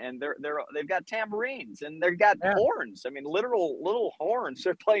Rico, and they've got tambourines, and they've got horns. I mean, literal little horns.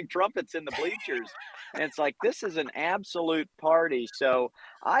 They're playing trumpets in the bleachers. And it's like, this is an absolute party. So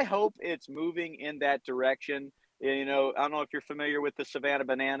I hope it's moving in that direction. You know, I don't know if you're familiar with the Savannah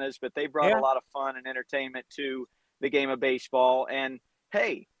Bananas, but they brought a lot of fun and entertainment to the game of baseball. And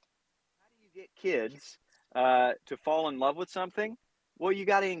hey, how do you get kids to fall in love with something? Well, you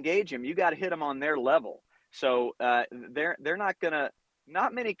got to engage them. You got to hit them on their level. So they're not gonna.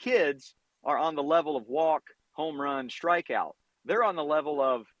 Not many kids are on the level of walk, home run, strikeout. They're on the level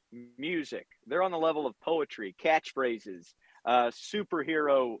of music. They're on the level of poetry, catchphrases,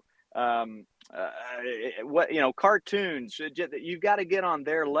 superhero. Cartoons. You've got to get on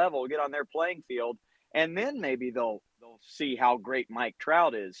their level, get on their playing field, and then maybe they'll see how great Mike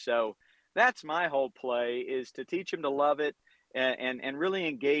Trout is. So that's my whole play, is to teach them to love it and really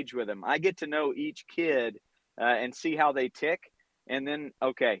engage with them. I get to know each kid and see how they tick, and then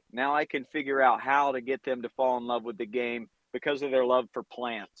now I can figure out how to get them to fall in love with the game because of their love for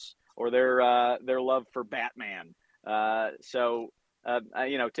plants or their love for Batman. So,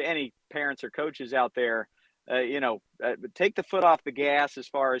 to any parents or coaches out there, take the foot off the gas as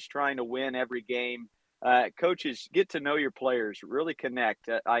far as trying to win every game. Coaches, get to know your players, really connect.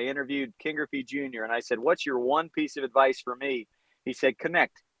 I interviewed Ken Griffey Jr. and I said, what's your one piece of advice for me? He said,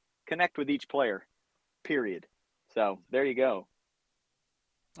 connect with each player, period. So there you go.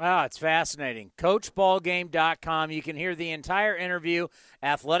 It's fascinating. CoachBallGame.com. You can hear the entire interview.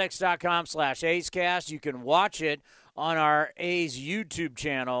 Athletics.com/A'sCast. You can watch it on our A's YouTube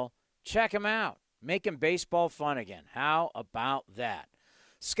channel. Check him out. Making baseball fun again. How about that?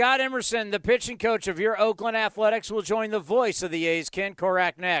 Scott Emerson, the pitching coach of your Oakland Athletics, will join the voice of the A's, Ken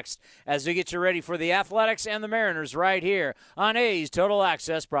Korach, next as we get you ready for the Athletics and the Mariners right here on A's Total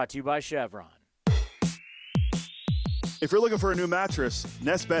Access, brought to you by Chevron. If you're looking for a new mattress,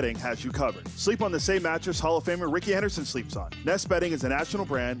 Nest Bedding has you covered. Sleep on the same mattress Hall of Famer Ricky Henderson sleeps on. Nest Bedding is a national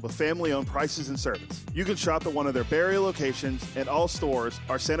brand with family-owned prices and service. You can shop at one of their Barrie locations, and all stores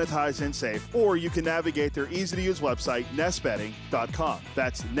are sanitized and safe, or you can navigate their easy-to-use website, nestbedding.com.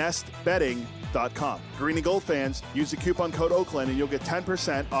 That's nestbedding.com. Green and Gold fans, use the coupon code Oakland and you'll get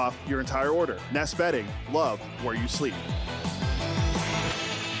 10% off your entire order. Nest Bedding, love where you sleep.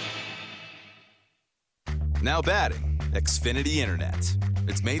 Now batting. Xfinity Internet.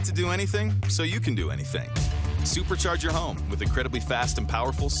 It's made to do anything, so you can do anything. Supercharge your home with incredibly fast and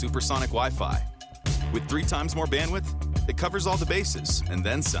powerful supersonic Wi-Fi. With 3 times more bandwidth, it covers all the bases, and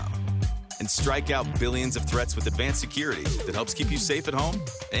then some. And strike out billions of threats with advanced security that helps keep you safe at home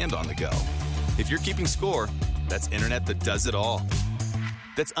and on the go. If you're keeping score, that's internet that does it all.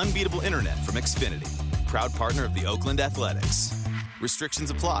 That's unbeatable internet from Xfinity, proud partner of the Oakland Athletics. Restrictions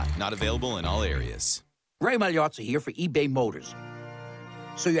apply, not available in all areas. Ray Magliozzi here for eBay Motors.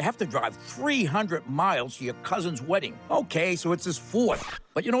 So you have to drive 300 miles to your cousin's wedding. Okay, so it's his 4th.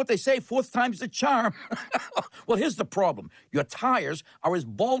 But you know what they say, 4th time's the charm. Well, here's the problem. Your tires are as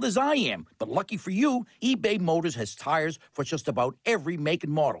bald as I am. But lucky for you, eBay Motors has tires for just about every make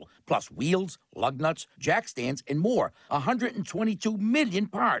and model. Plus wheels, lug nuts, jack stands, and more. 122 million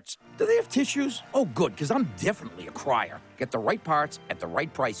parts. Do they have tissues? Oh, good, because I'm definitely a crier. Get the right parts at the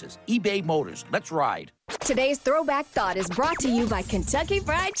right prices. eBay Motors. Let's ride. Today's Throwback Thought is brought to you by Kentucky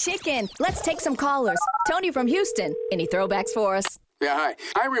Fried Chicken. Let's take some callers. Tony from Houston. Any throwbacks for us? Yeah, hi.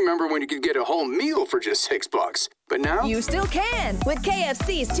 I remember when you could get a whole meal for just $6. But now? You still can with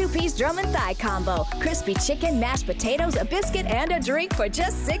KFC's 2-piece drum and thigh combo. Crispy chicken, mashed potatoes, a biscuit, and a drink for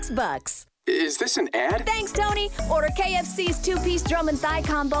just $6. Is this an ad? Thanks, Tony. Order KFC's 2-piece drum and thigh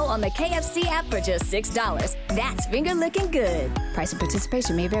combo on the KFC app for just $6. That's finger-licking good. Price and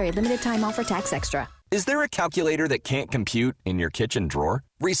participation may vary. Limited time offer. Tax extra. Is there a calculator that can't compute in your kitchen drawer?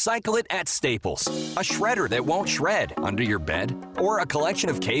 Recycle it at Staples. A shredder that won't shred under your bed? Or a collection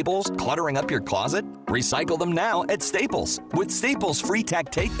of cables cluttering up your closet? Recycle them now at Staples. With Staples Free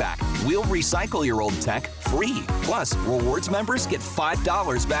Tech Take-Back, we'll recycle your old tech free. Plus, rewards members get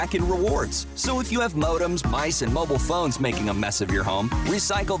 $5 back in rewards. So if you have modems, mice, and mobile phones making a mess of your home,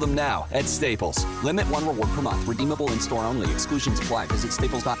 recycle them now at Staples. Limit 1 reward per month. Redeemable in-store only. Exclusions apply. Visit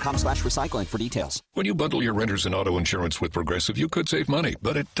staples.com/recycling for details. When you bundle your renters and auto insurance with Progressive, you could save money,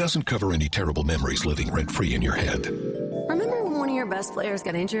 but it doesn't cover any terrible memories living rent-free in your head. Remember when one of your best players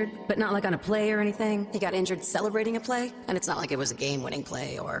got injured, but not like on a play or anything? He got injured celebrating a play, and it's not like it was a game-winning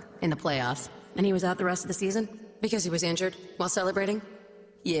play or in the playoffs. And he was out the rest of the season because he was injured while celebrating?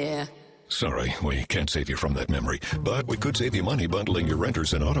 Yeah. Sorry, we can't save you from that memory, but we could save you money bundling your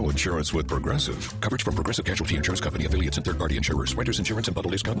renters and auto insurance with Progressive. Coverage from Progressive Casualty Insurance Company, affiliates, and third-party insurers. Renters insurance and bundle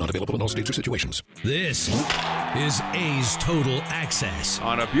discount not available in all states or situations. This is A's Total Access.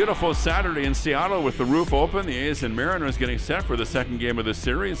 On a beautiful Saturday in Seattle with the roof open, the A's and Mariners getting set for the second game of the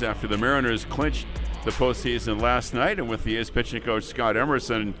series after the Mariners clinched the postseason last night, and with the A's pitching coach Scott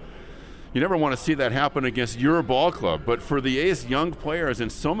Emerson. You never want to see that happen against your ball club, but for the A's young players,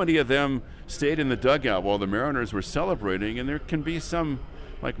 and so many of them stayed in the dugout while the Mariners were celebrating, and there can be some,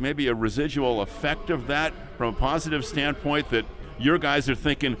 like maybe a residual effect of that from a positive standpoint that your guys are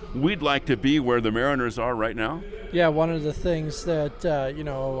thinking, we'd like to be where the Mariners are right now? Yeah, one of the things that,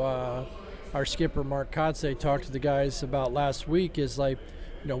 our skipper Mark Kotsay talked to the guys about last week is like,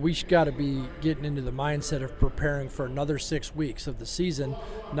 we got to be getting into the mindset of preparing for another 6 weeks of the season,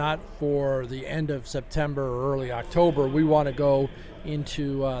 not for the end of September or early October. We want to go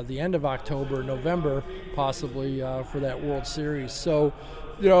into the end of October, November, possibly for that World Series. So,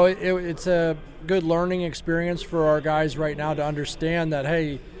 it's a good learning experience for our guys right now to understand that,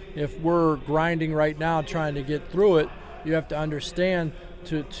 hey, if we're grinding right now trying to get through it, you have to understand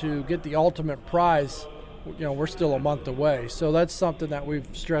to get the ultimate prize, we're still a month away. So that's something that we've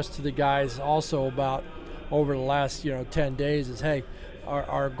stressed to the guys also about over the last 10 days is, hey,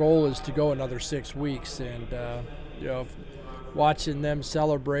 our goal is to go another 6 weeks, and watching them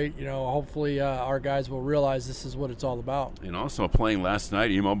celebrate, hopefully our guys will realize this is what it's all about. And also playing last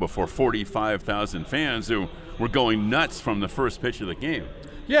night, Emo, before 45,000 fans who were going nuts from the first pitch of the game.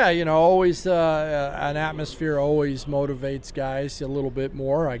 Yeah, always an atmosphere always motivates guys a little bit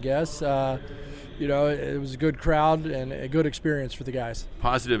more, I guess. It was a good crowd and a good experience for the guys.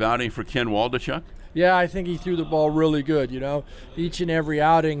 Positive outing for Ken Waldachuk? Yeah, I think he threw the ball really good. Each and every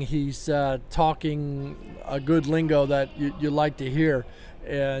outing he's talking a good lingo that you like to hear.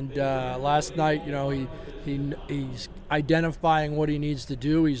 And last night, he's identifying what he needs to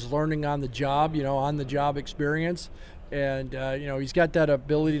do. He's learning on the job, on-the-job experience. And, he's got that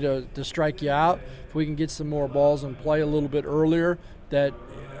ability to strike you out. If we can get some more balls in play a little bit earlier, that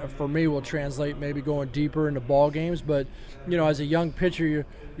for me will translate maybe going deeper into ball games. But, as a young pitcher,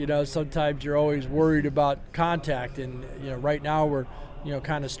 sometimes you're always worried about contact. And, right now we're,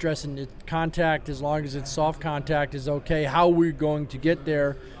 kind of stressing contact, as long as it's soft contact, is okay. How we're going to get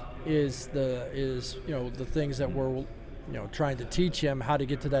there is the things that we're, trying to teach him, how to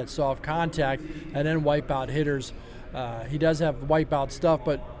get to that soft contact and then wipe out hitters. He does have wipeout stuff,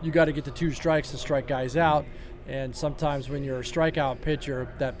 but you got to get the 2 strikes to strike guys out. And sometimes when you're a strikeout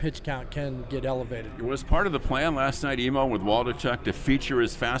pitcher, that pitch count can get elevated. It was part of the plan last night, Emo, with Waldachuk to feature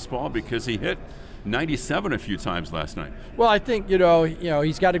his fastball because he hit 97 a few times last night. Well, I think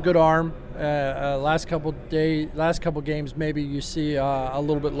he's got a good arm. Last couple games, maybe you see a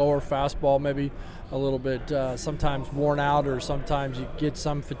little bit lower fastball, maybe a little bit sometimes worn out, or sometimes you get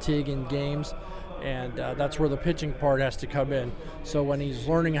some fatigue in games, and that's where the pitching part has to come in. So when he's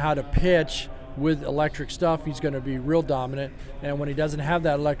learning how to pitch with electric stuff, he's going to be real dominant. And when he doesn't have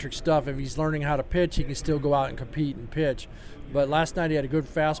that electric stuff, if he's learning how to pitch, he can still go out and compete and pitch. But last night he had a good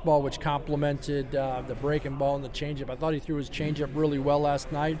fastball, which complemented the breaking ball and the changeup. I thought he threw his changeup really well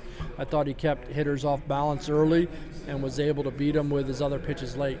last night. I thought he kept hitters off balance early and was able to beat them with his other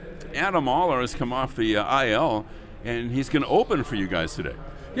pitches late. Adam Aller has come off the IL, and he's going to open for you guys today.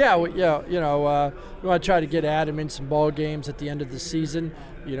 Yeah, we want to try to get Adam in some ball games at the end of the season,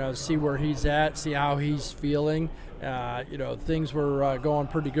 see where he's at, see how he's feeling. Things were going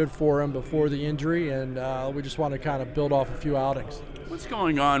pretty good for him before the injury, and we just want to kind of build off a few outings. What's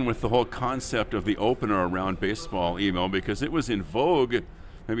going on with the whole concept of the opener around baseball, Emo? Because it was in vogue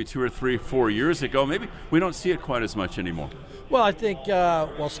maybe 2 or 3, 4 years ago. Maybe we don't see it quite as much anymore. Well, I think,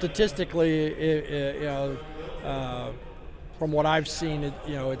 statistically, from what I've seen,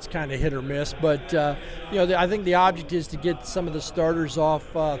 it's kind of hit or miss. But, I think the object is to get some of the starters off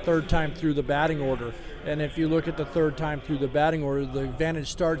third time through the batting order. And if you look at the third time through the batting order, the advantage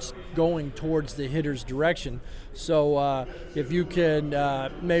starts going towards the hitter's direction. So if you can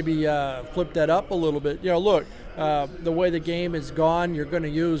maybe flip that up a little bit, the way the game is gone, you're going to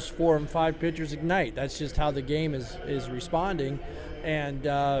use 4 and 5 pitchers ignite. That's just how the game is responding. And,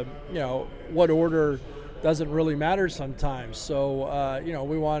 what order doesn't really matter sometimes. So,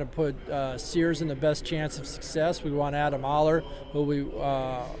 we want to put Sears in the best chance of success. We want Adam Aller, who we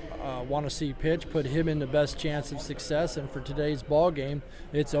want to see pitch, put him in the best chance of success. And for today's ball game,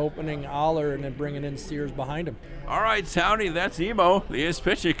 it's opening Aller and then bringing in Sears behind him. All right, Townie, that's Emo, the A's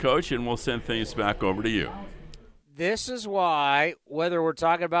pitching coach, and we'll send things back over to you. This is why, whether we're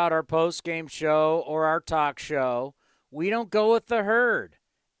talking about our post-game show or our talk show, we don't go with the herd.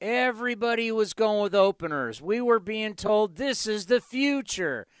 Everybody was going with openers. We were being told this is the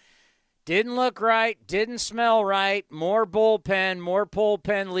future. Didn't look right, didn't smell right. More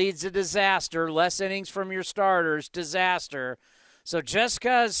bullpen leads to disaster. Less innings from your starters, disaster. So just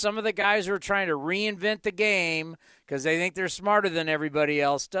because some of the guys are trying to reinvent the game because they think they're smarter than everybody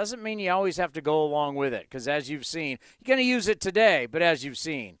else doesn't mean you always have to go along with it. Because as you've seen, you're going to use it today, but as you've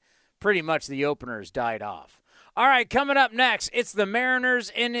seen, pretty much the openers died off. All right, coming up next, it's the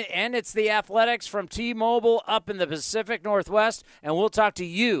Mariners and it's the Athletics from T-Mobile up in the Pacific Northwest, and we'll talk to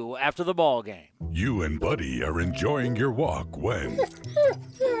you after the ball game. You and Buddy are enjoying your walk when...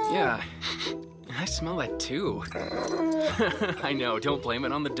 Yeah, I smell that too. I know, don't blame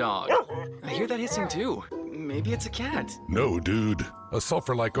it on the dog. I hear that hissing too. Maybe it's a cat. No, dude. A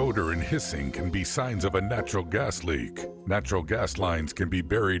sulfur-like odor and hissing can be signs of a natural gas leak. Natural gas lines can be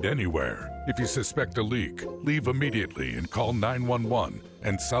buried anywhere. If you suspect a leak, leave immediately and call 911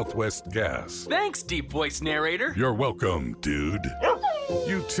 and Southwest Gas. Thanks, deep voice narrator. You're welcome, dude.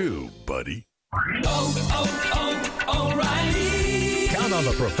 You too, buddy. O'Reilly. count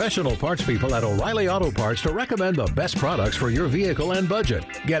on the professional parts people at O'Reilly Auto Parts to recommend the best products for your vehicle and budget.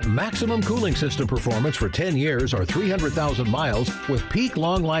 Get maximum cooling system performance for 10 years or 300,000 miles with Peak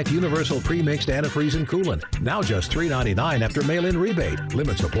Long Life Universal Pre-Mixed Antifreeze and Coolant. Now just $3.99 after mail-in rebate.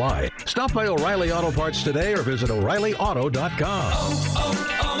 Limits apply. Stop by O'Reilly Auto Parts today or visit O'ReillyAuto.com.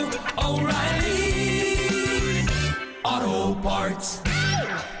 O'Reilly Auto Parts.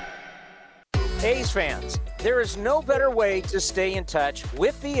 A's fans, there is no better way to stay in touch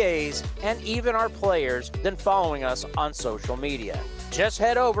with the A's and even our players than following us on social media. Just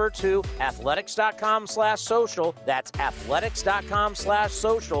head over to athletics.com/social. That's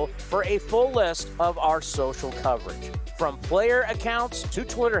athletics.com/social for a full list of our social coverage, from player accounts to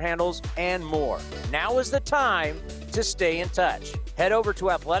Twitter handles and more. Now is the time to stay in touch. Head over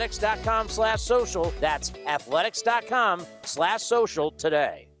to athletics.com/social. That's athletics.com/social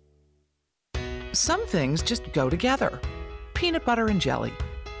today. Some things just go together. Peanut butter and jelly,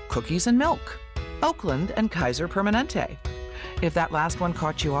 cookies and milk, Oakland and Kaiser Permanente. If that last one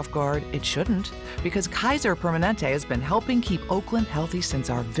caught you off guard, it shouldn't, because Kaiser Permanente has been helping keep Oakland healthy since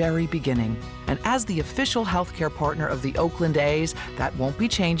our very beginning. And as the official healthcare partner of the Oakland A's, that won't be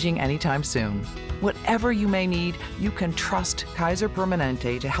changing anytime soon. Whatever you may need, you can trust Kaiser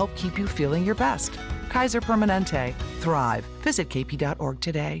Permanente to help keep you feeling your best. Kaiser Permanente. Thrive. Visit kp.org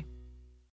today.